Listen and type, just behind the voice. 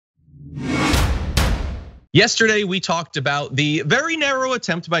Yesterday, we talked about the very narrow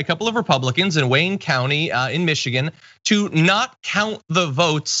attempt by a couple of Republicans in Wayne County in Michigan to not count the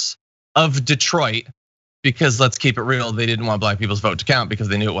votes of Detroit, because let's keep it real, they didn't want black people's vote to count because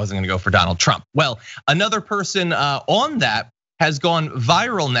they knew it wasn't gonna go for Donald Trump. Well, another person on that has gone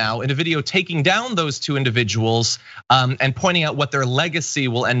viral now in a video taking down those two individuals and pointing out what their legacy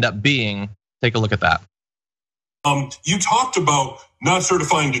will end up being. Take a look at that. You talked about not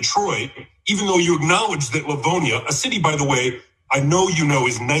certifying Detroit, even though you acknowledged that Livonia, a city, by the way, I know you know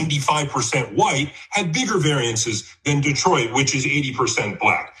is 95% white, had bigger variances than Detroit, which is 80%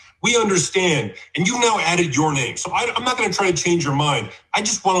 black. We understand, and you've now added your name. So I'm not gonna try to change your mind. I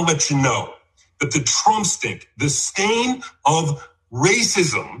just wanna let you know that the Trump stink, the stain of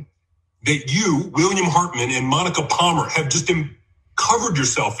racism that you, William Hartman, and Monica Palmer have just covered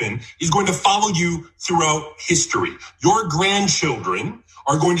yourself in is going to follow you throughout history. Your grandchildren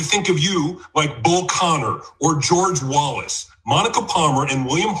are going to think of you like Bull Connor or George Wallace. Monica Palmer and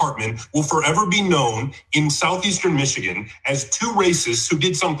William Hartman will forever be known in southeastern Michigan as two racists who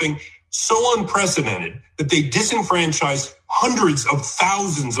did something so unprecedented that they disenfranchised hundreds of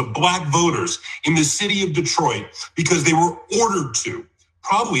thousands of black voters in the city of Detroit because they were ordered to.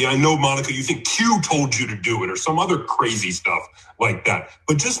 Probably, I know, Monica, you think Q told you to do it or some other crazy stuff like that.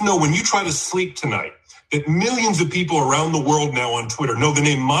 But just know when you try to sleep tonight, that millions of people around the world now on Twitter know the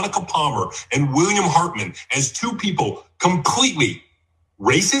name Monica Palmer and William Hartman as two people completely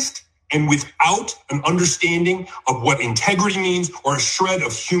racist and without an understanding of what integrity means or a shred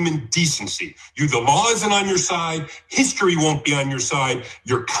of human decency. The law isn't on your side, history won't be on your side,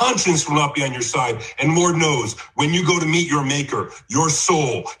 your conscience will not be on your side, and Lord knows, when you go to meet your maker, your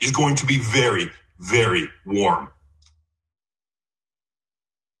soul is going to be very, very warm.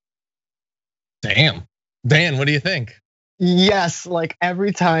 Damn. Dan, what do you think? Yes, like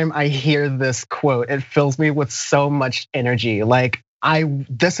every time I hear this quote, it fills me with so much energy. Like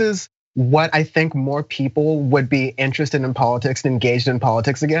this is what I think more people would be interested in politics and engaged in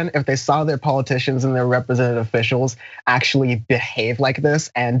politics again if they saw their politicians and their representative officials actually behave like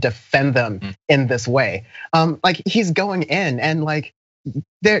this and defend them in this way. Like he's going in and like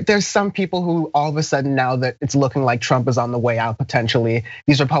there's some people who all of a sudden now that it's looking like Trump is on the way out potentially,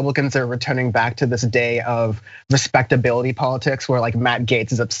 these Republicans are returning back to this day of respectability politics where like Matt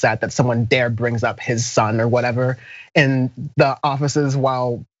Gaetz is upset that someone dare brings up his son or whatever in the offices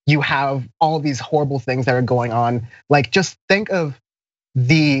while you have all these horrible things that are going on. Like just think of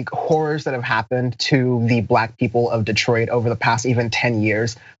the horrors that have happened to the black people of Detroit over the past even 10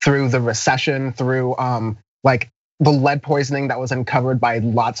 years through the recession, through like the lead poisoning that was uncovered by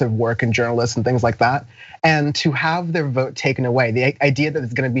lots of work and journalists and things like that. And to have their vote taken away, the idea that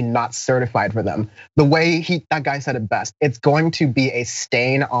it's gonna be not certified for them, the way that guy said it best, it's going to be a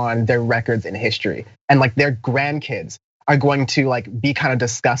stain on their records in history. And like their grandkids are going to like be kind of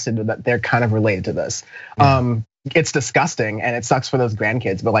disgusted that they're kind of related to this. It's disgusting and it sucks for those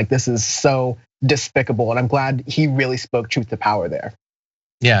grandkids, but like this is so despicable. And I'm glad he really spoke truth to power there.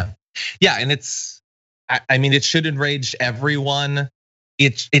 Yeah, and I mean, it should enrage everyone.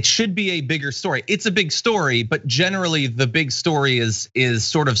 It should be a bigger story. It's a big story, but generally the big story is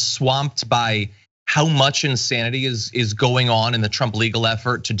sort of swamped by how much insanity is going on in the Trump legal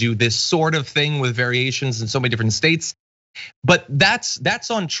effort to do this sort of thing with variations in so many different states. But that's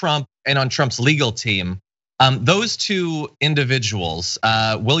on Trump and on Trump's legal team. Those two individuals,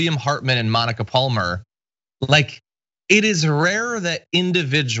 William Hartman and Monica Palmer, like it is rare that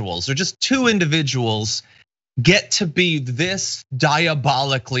individuals or just two individuals get to be this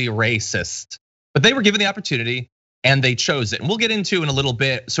diabolically racist, but they were given the opportunity and they chose it. And we'll get into in a little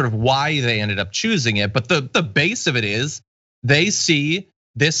bit sort of why they ended up choosing it. But the base of it is they see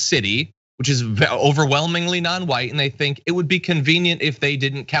this city, which is overwhelmingly non-white, and they think it would be convenient if they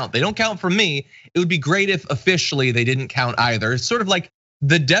didn't count. They don't count for me. It would be great if officially they didn't count either. It's sort of like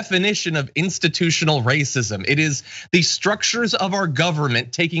the definition of institutional racism. It is the structures of our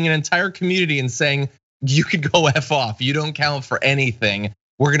government taking an entire community and saying, you could go F off, you don't count for anything.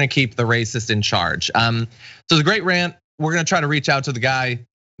 We're gonna keep the racist in charge. So it's a great rant. We're gonna try to reach out to the guy.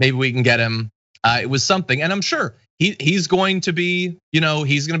 Maybe we can get him. It was something, and I'm sure he's going to be,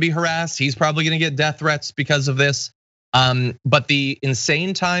 he's gonna be harassed. He's probably gonna get death threats because of this. But the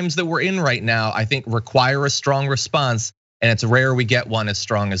insane times that we're in right now, I think require a strong response. And it's rare we get one as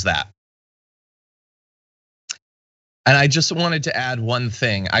strong as that. And I just wanted to add one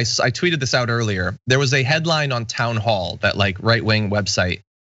thing. I tweeted this out earlier. There was a headline on Town Hall, that like right-wing website.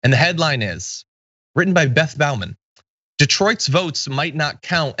 And the headline is, written by Beth Bauman, Detroit's votes might not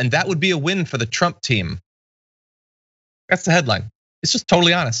count and that would be a win for the Trump team. That's the headline. It's just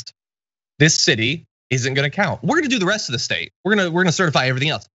totally honest. This city isn't gonna count. We're gonna do the rest of the state. We're gonna certify everything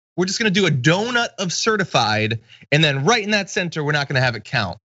else. We're just gonna do a donut of certified, and then right in that center, we're not gonna have it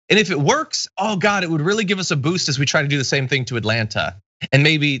count. And if it works, oh God, it would really give us a boost as we try to do the same thing to Atlanta and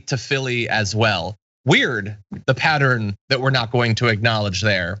maybe to Philly as well. Weird, the pattern that we're not going to acknowledge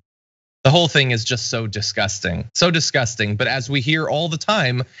there. The whole thing is just so disgusting, so disgusting. But as we hear all the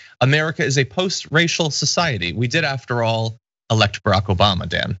time, America is a post-racial society. We did, after all, elect Barack Obama,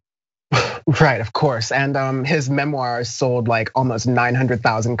 Dan. Right, of course. And his memoirs sold like almost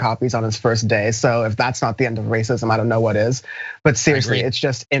 900,000 copies on his first day. So if that's not the end of racism, I don't know what is. But seriously, it's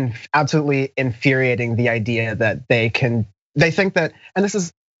just absolutely infuriating, the idea that they think that, and this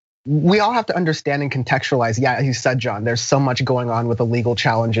is, we all have to understand and contextualize. Yeah, as you said, John, there's so much going on with the legal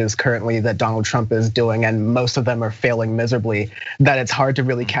challenges currently that Donald Trump is doing, and most of them are failing miserably, that it's hard to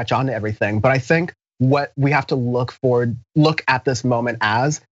really catch on to everything. But I think what we have to look at this moment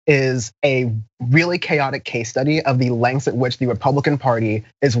as is a really chaotic case study of the lengths at which the Republican Party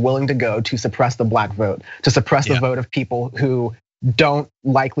is willing to go to suppress the black vote, to suppress the vote of people who don't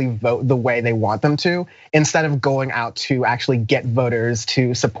likely vote the way they want them to, instead of going out to actually get voters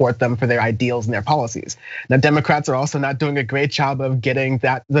to support them for their ideals and their policies. Now, Democrats are also not doing a great job of getting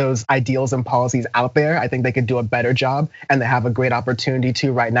those ideals and policies out there. I think they could do a better job, and they have a great opportunity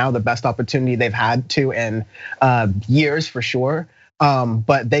to right now, the best opportunity they've had to in years for sure.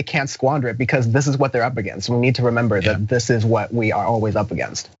 But they can't squander it because this is what they're up against. We need to remember that this is what we are always up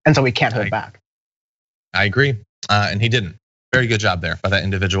against. And so we can't hold back. I agree, and he didn't. Very good job there by that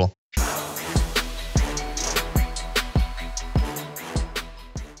individual.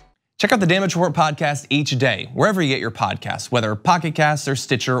 Check out the Damage Report podcast each day, wherever you get your podcasts, whether Pocket Casts or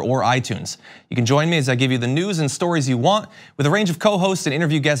Stitcher or iTunes. You can join me as I give you the news and stories you want, with a range of co-hosts and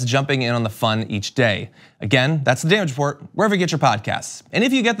interview guests jumping in on the fun each day. Again, that's the Damage Report, wherever you get your podcasts. And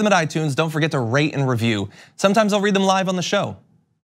if you get them at iTunes, don't forget to rate and review. Sometimes I'll read them live on the show.